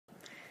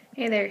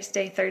Hey there, it's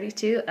day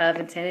 32 of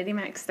Insanity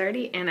Max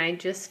 30, and I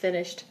just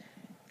finished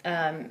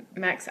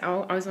Max, I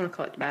always want to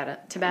call it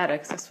Tabata,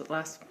 because that's what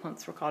last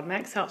months were called,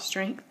 Max Out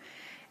Strength,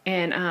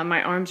 and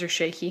my arms are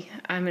shaky.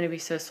 I'm going to be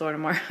so sore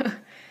tomorrow.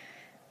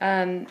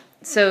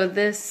 So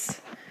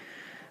this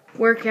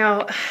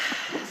workout,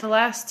 the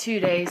last 2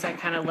 days, I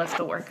kind of left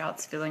the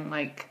workouts feeling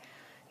like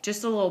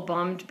just a little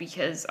bummed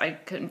because I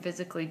couldn't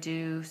physically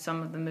do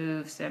some of the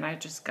moves, and I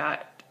just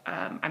got,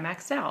 I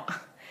maxed out.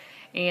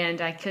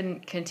 And I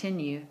couldn't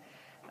continue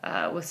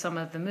with some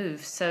of the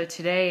moves. So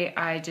today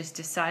I just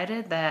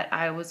decided that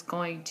I was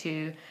going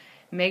to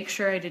make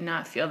sure I did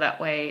not feel that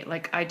way.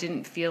 Like I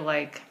didn't feel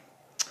like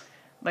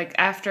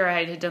after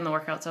I had done the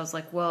workouts, I was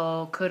like,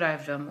 well, could I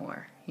have done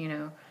more?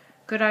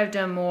 Could I have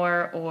done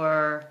more,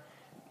 or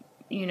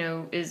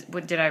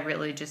did I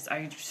really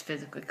I just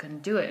physically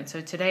couldn't do it. And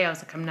so today I was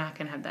like, I'm not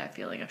going to have that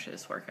feeling after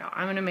this workout.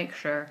 I'm going to make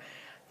sure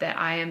that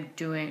I am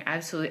doing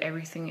absolutely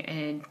everything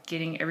and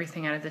getting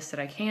everything out of this that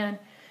I can.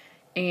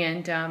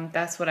 And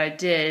that's what I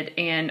did.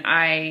 And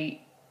I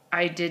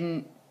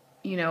didn't,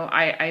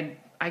 I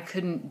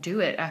couldn't do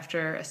it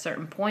after a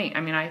certain point.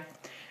 I mean,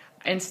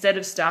 instead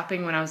of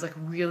stopping when I was like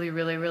really,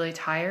 really, really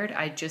tired,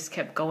 I just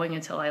kept going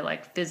until I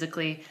like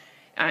physically,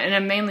 and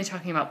I'm mainly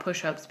talking about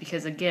push-ups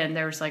because again,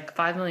 there was like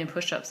 5 million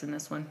push-ups in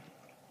this one.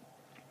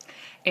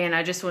 And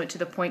I just went to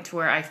the point to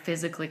where I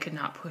physically could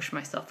not push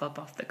myself up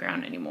off the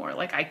ground anymore.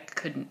 Like I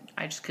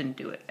just couldn't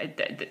do it.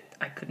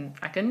 I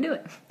couldn't do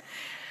it.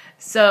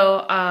 So,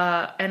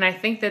 and I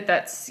think that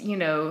that's,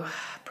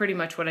 pretty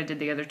much what I did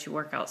the other 2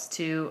 workouts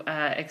too,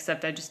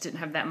 except I just didn't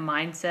have that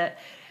mindset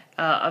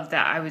of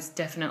that I was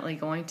definitely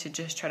going to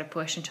just try to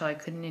push until I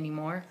couldn't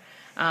anymore.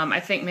 I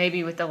think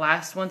maybe with the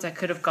last ones I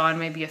could have gone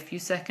maybe a few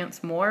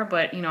seconds more,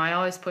 but, I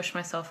always push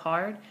myself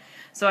hard.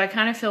 So I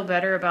kind of feel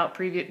better about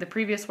the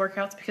previous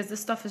workouts because this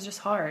stuff is just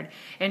hard.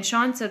 And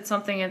Sean said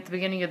something at the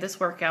beginning of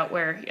this workout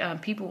where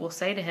people will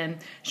say to him,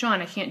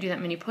 Sean, I can't do that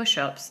many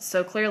push-ups.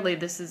 So clearly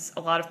this is a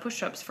lot of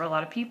push-ups for a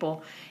lot of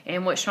people.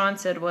 And what Sean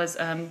said was,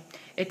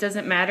 it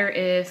doesn't matter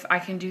if I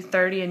can do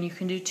 30 and you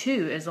can do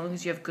 2. As long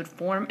as you have good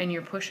form and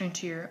you're pushing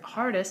to your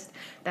hardest,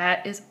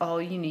 that is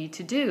all you need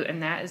to do.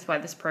 And that is why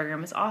this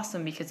program is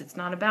awesome, because it's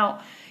not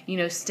about,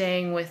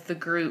 staying with the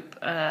group,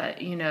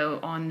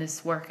 on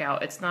this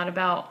workout. It's not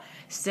about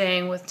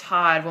staying with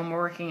Todd when we're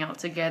working out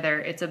together.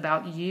 It's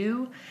about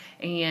you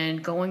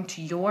and going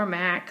to your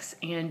max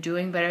and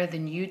doing better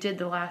than you did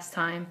the last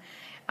time.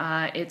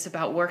 It's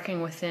about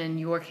working within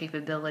your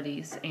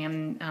capabilities,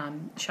 and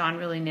Sean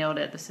really nailed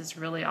it. This is a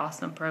really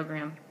awesome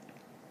program.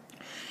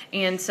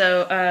 And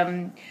so,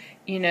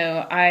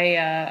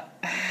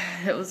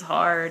 it was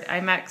hard. I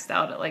maxed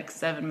out at like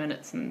 7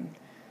 minutes and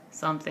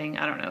something.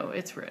 I don't know.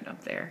 It's written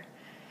up there.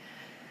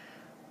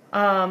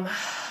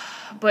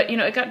 But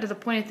it got to the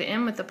point at the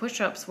end with the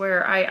push-ups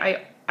where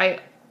I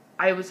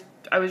was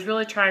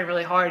really trying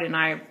really hard, and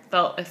I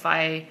felt if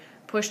I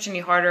pushed any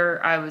harder,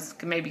 I was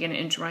maybe going to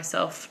injure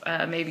myself,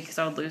 maybe because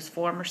I would lose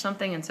form or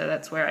something. And so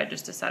that's where I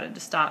just decided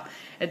to stop.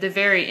 At the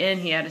very end,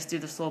 he had us do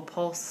this little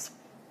pulse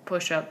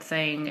push-up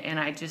thing, and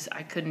I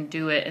couldn't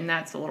do it, and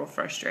that's a little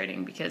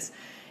frustrating because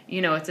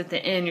it's at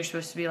the end. You're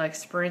supposed to be like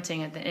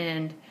sprinting at the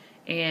end,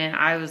 and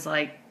I was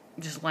like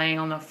just laying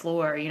on the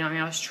floor.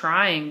 I was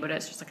trying, but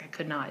it's just like I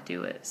could not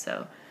do it.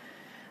 So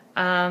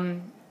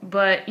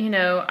but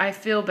I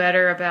feel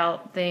better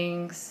about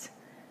things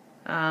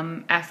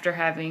after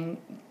having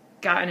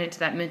gotten into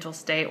that mental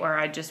state where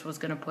I just was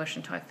going to push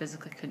until I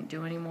physically couldn't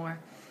do anymore.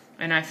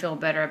 And I feel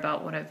better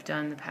about what I've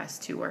done the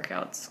past 2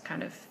 workouts,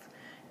 kind of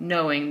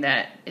knowing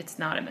that it's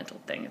not a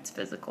mental thing, it's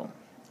physical.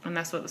 And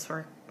that's what this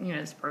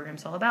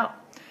program's all about.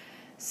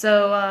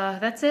 So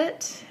that's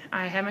it.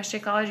 I had my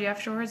Shakeology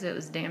afterwards. It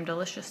was damn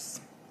delicious.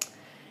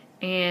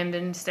 And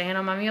been staying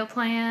on my meal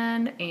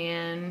plan.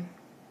 And,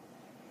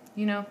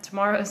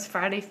 tomorrow is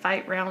Friday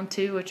Fight Round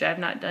 2, which I've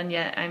not done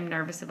yet. I'm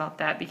nervous about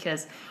that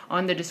because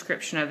on the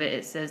description of it,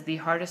 it says the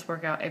hardest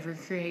workout ever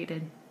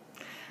created.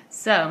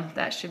 So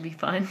that should be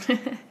fun.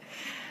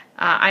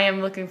 I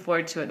am looking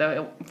forward to it,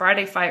 though.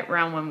 Friday Fight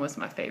Round 1 was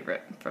my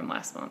favorite from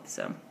last month.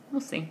 So we'll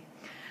see.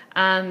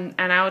 And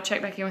I will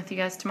check back in with you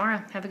guys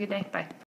tomorrow. Have a good day. Bye.